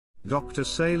Dr.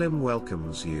 Salim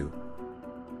welcomes you.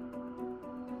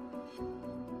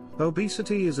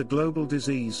 Obesity is a global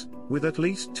disease, with at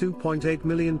least 2.8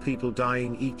 million people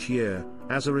dying each year,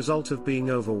 as a result of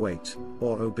being overweight,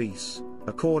 or obese,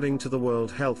 according to the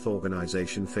World Health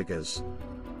Organization figures.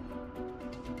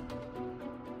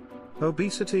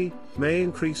 Obesity may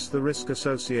increase the risk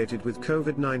associated with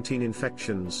COVID-19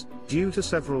 infections, due to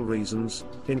several reasons,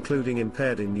 including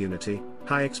impaired immunity,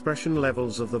 high expression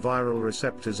levels of the viral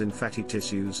receptors in fatty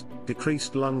tissues,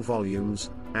 decreased lung volumes,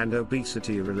 and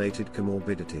obesity-related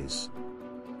comorbidities.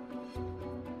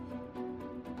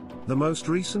 The most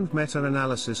recent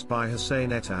meta-analysis by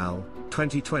Hussein et al.,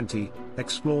 2020,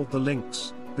 explored the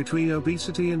links between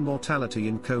obesity and mortality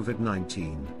in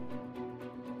COVID-19.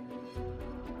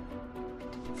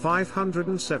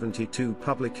 572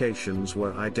 publications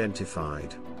were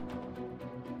identified.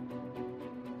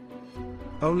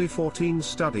 Only 14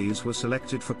 studies were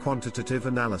selected for quantitative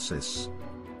analysis.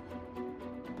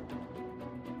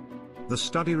 The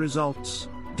study results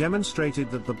demonstrated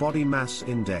that the body mass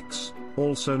index,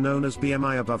 also known as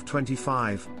BMI above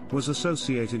 25, was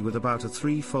associated with about a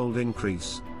threefold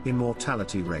increase in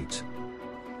mortality rate.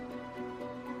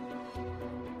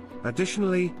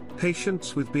 Additionally,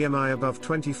 patients with BMI above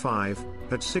 25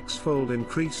 had six-fold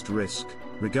increased risk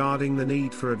regarding the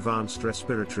need for advanced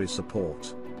respiratory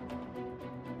support.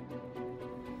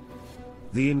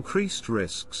 The increased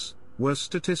risks were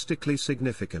statistically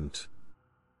significant.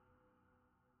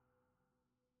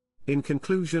 In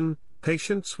conclusion,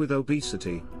 patients with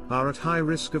obesity are at high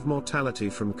risk of mortality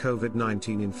from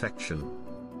COVID-19 infection.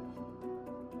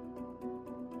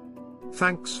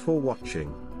 Thanks for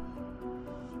watching.